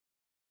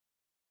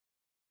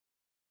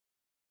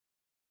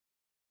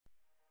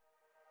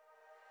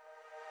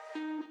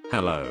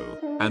Hello,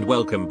 and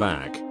welcome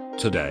back.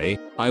 Today,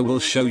 I will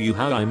show you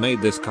how I made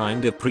this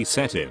kind of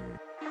preset in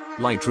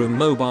Lightroom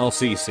Mobile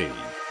CC.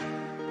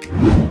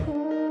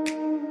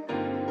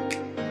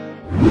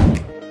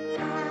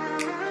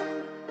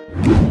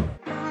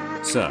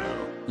 So,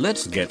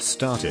 let's get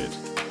started.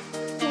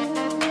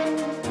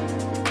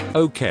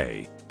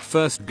 Okay,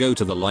 first go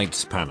to the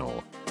Lights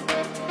panel.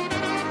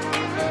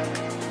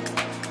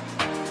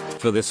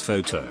 For this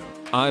photo,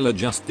 I'll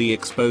adjust the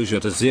exposure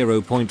to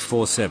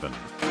 0.47.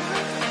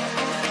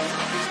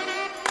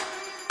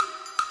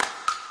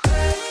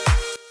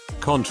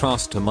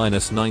 Contrast to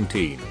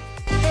 -19.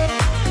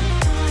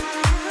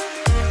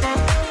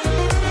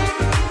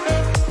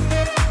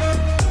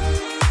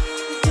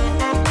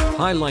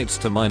 Highlights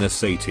to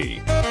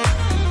 -80.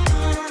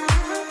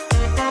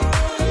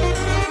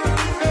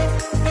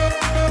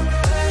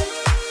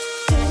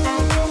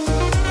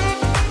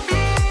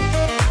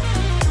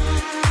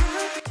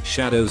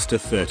 Shadows to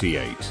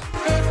 38.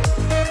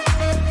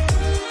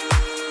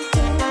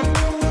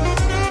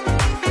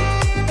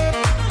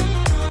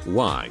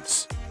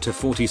 Whites to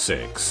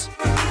 46.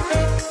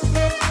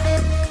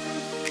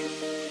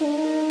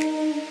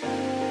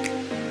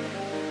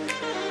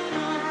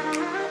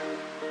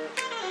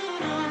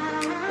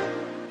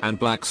 And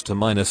blacks to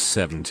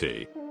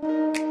 -70.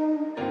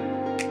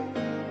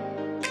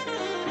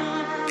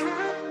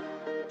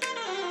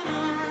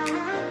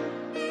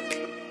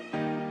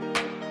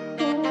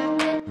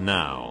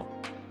 Now,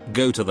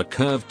 go to the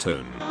curve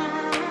tone.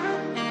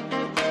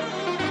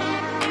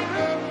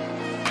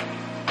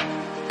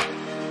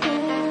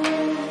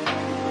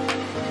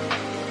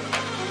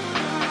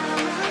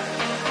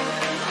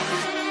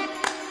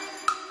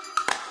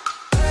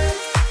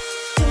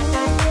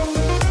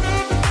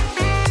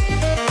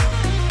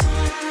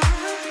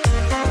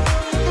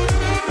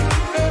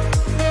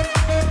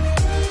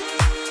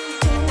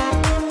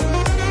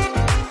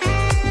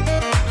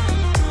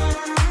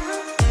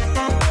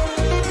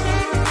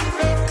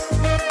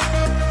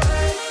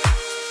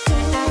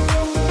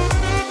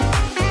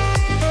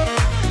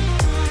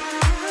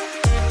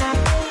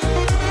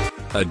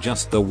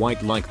 Adjust the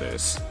white like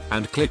this,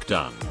 and click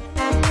Done.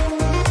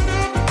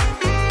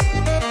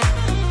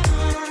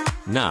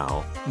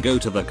 Now, go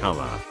to the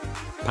Color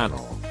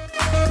panel.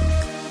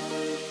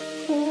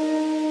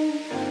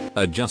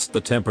 Adjust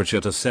the temperature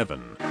to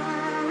 7.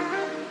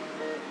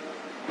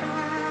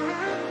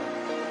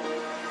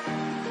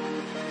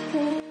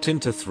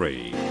 Tint to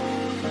 3.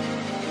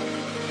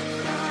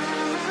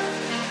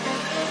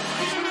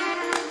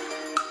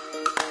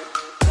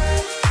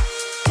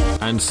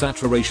 And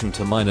saturation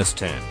to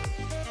 -10.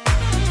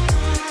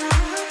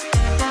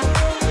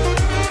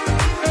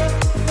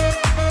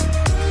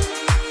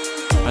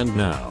 And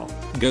now,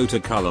 go to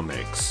Color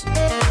Mix.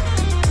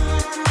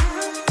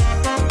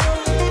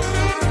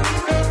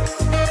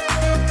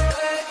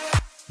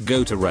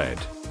 Go to Red,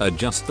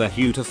 adjust the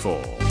hue to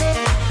 4.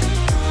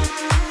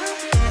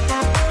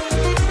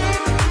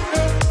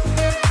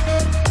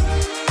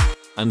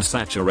 And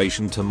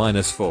saturation to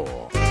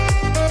 -4.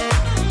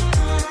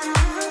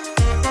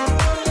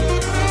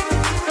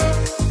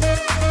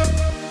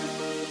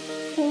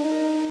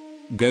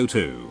 Go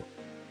to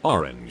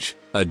Orange,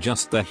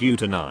 adjust the hue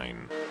to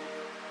 9.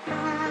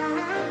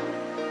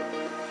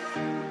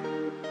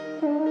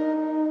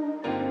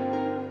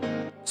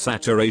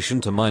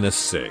 Saturation to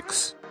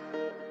 -6.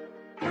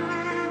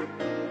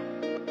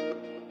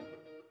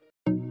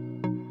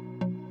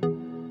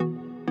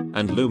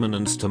 And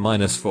luminance to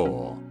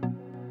 -4.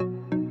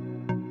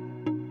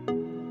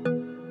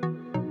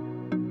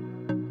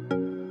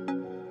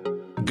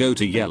 Go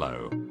to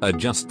Yellow,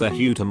 adjust the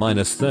hue to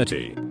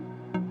 -30.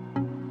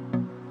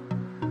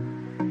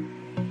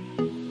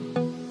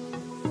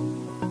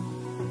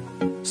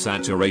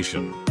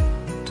 Saturation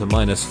to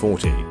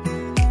 -40.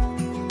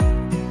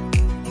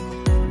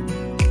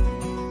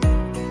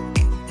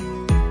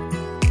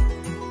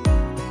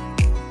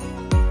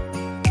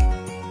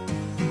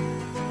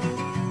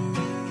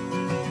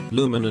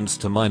 Luminance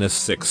to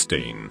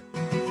 -16.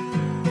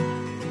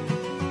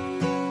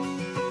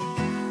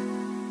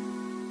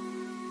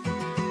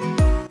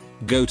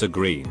 Go to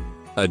Green,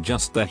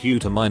 adjust the hue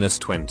to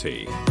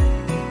 -20.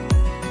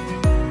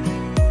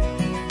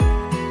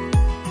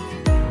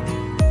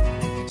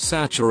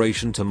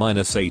 Saturation to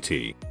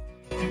 -80.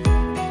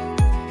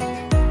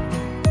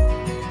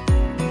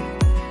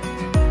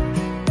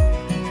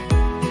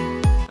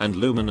 And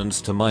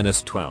luminance to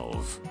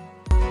 -12.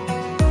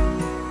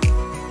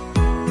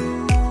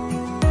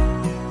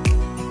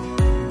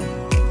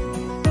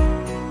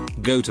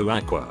 Go to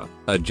Aqua,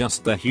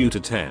 adjust the hue to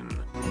 10.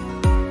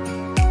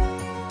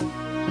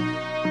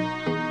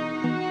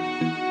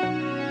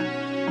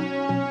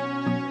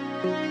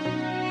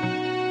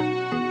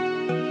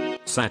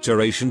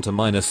 Saturation to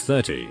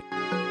 -30.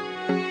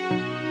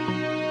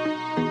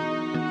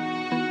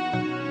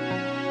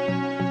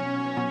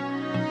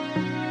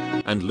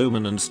 And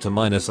luminance to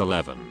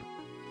 -11.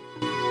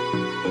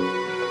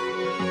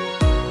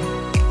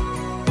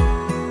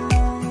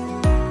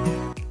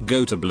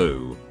 Go to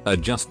Blue,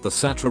 adjust the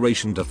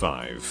saturation to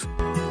 5.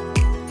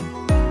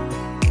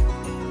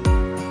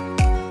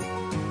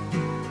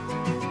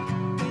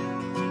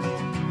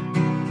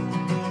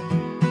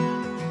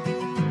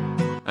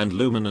 and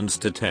luminance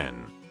to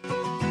 10.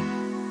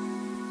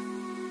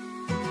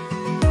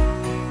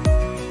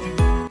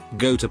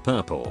 Go to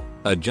purple,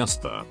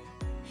 adjust the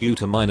hue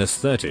to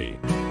 -30.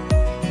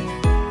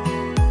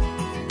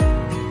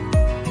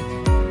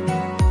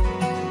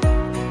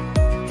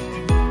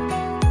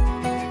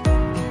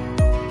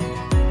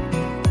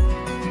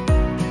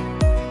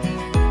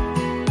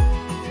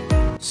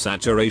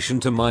 Saturation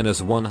to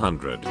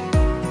 -100.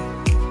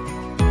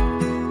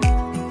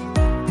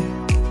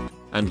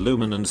 And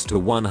luminance to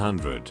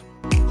 100.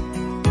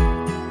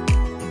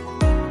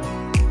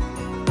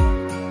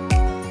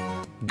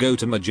 Go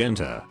to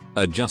magenta,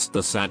 adjust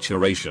the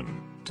saturation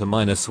to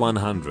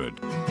 -100.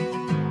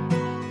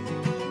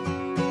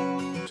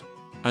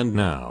 And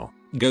now,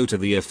 go to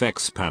the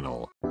effects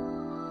panel.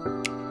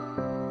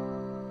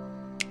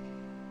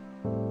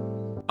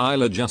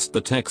 I'll adjust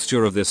the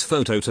texture of this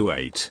photo to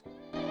 8.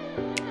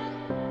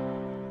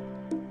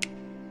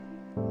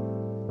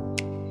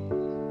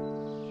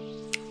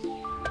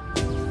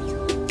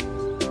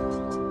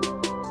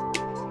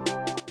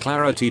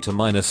 Clarity to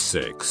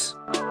 -6.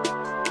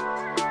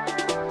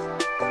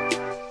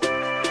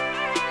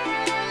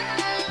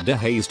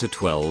 Dehaze to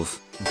 12.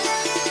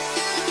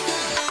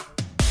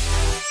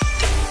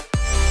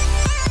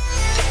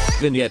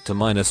 Vignette to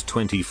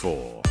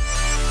 -24.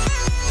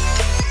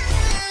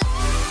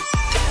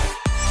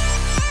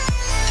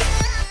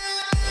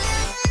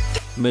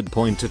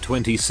 Midpoint to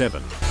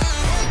 27.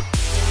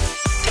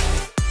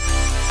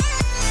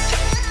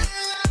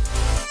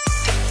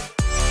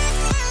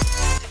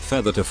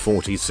 Feather to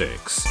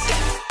 46.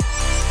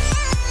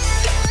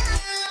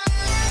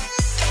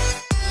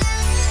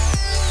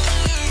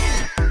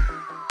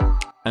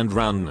 And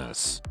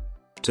roundness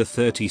to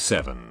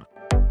 37.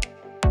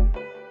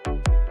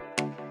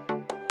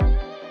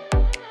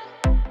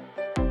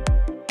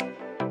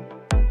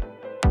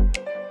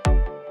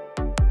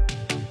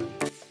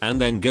 And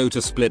then go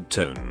to split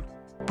tone.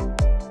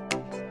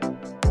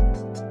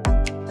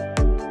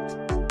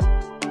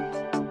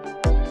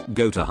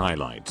 Go to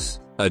highlights,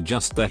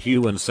 adjust the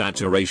hue and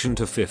saturation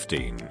to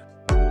 15.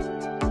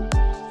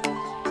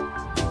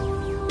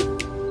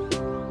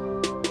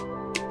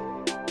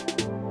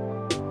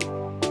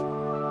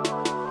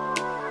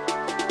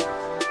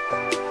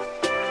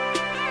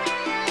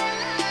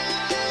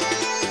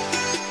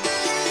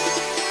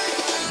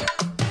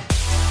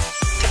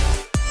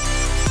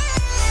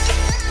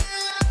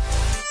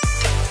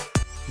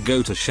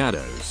 Go to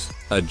shadows,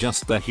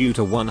 adjust the hue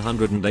to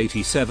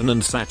 187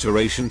 and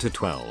saturation to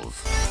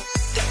 12.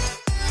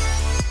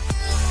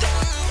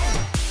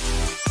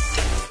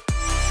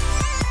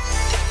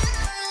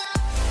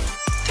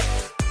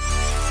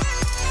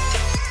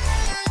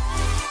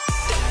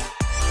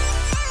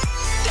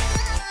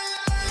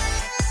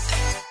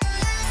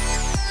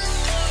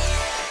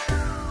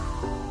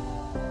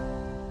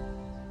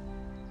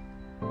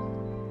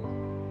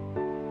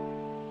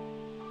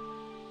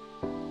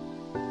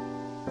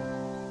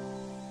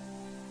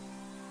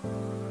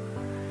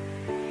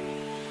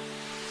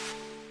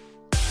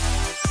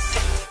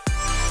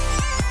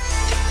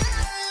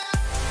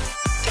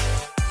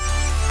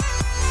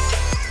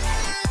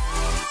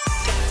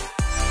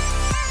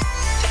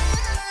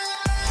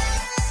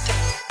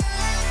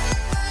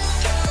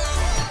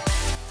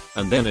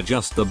 And then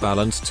adjust the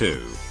balance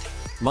to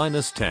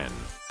 -10.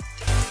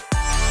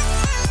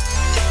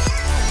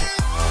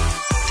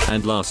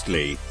 And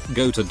lastly,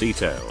 go to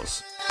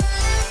details.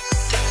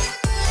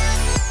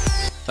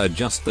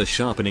 Adjust the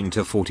sharpening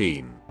to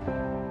 14.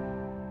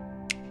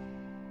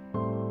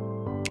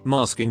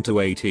 Masking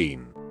to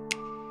 18.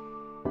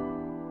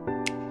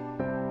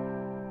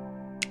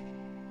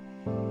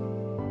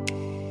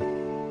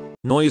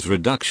 Noise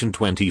reduction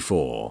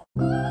 24.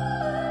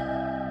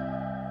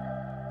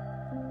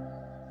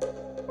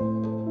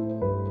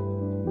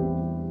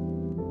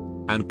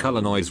 And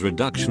color noise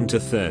reduction to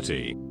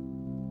 30.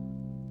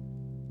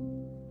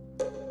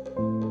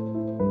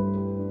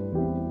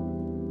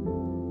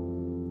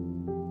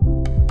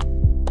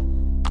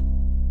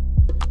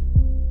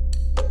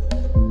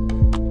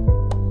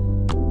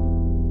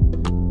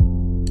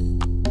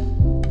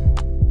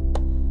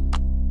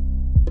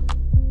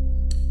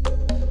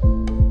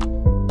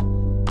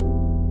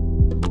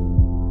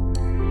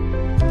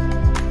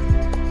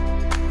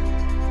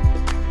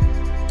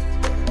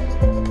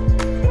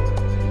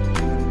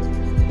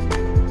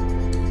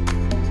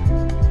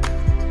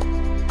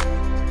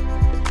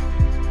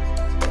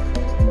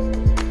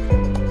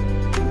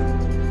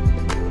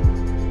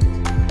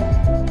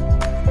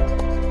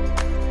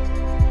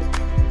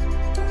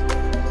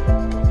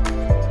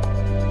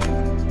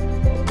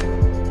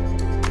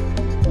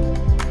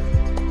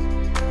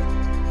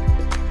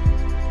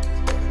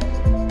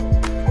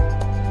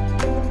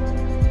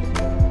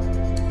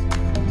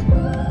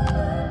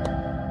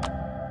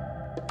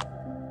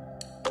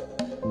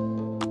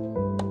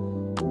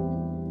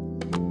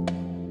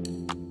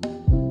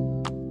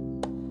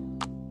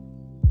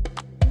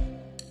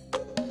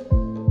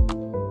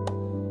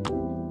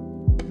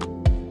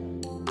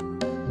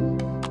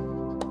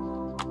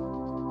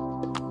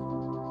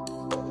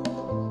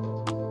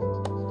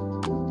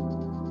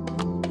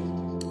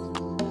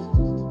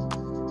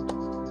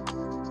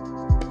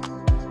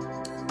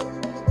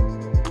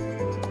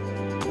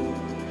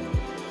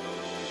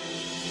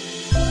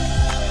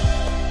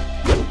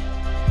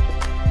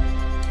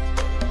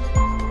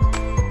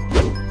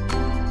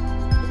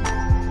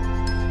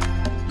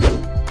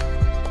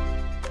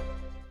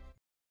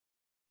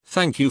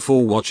 Thank you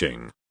for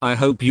watching. I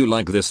hope you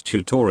like this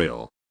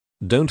tutorial.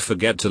 Don't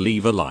forget to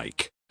leave a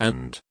like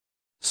and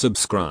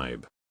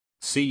subscribe.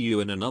 See you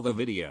in another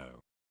video.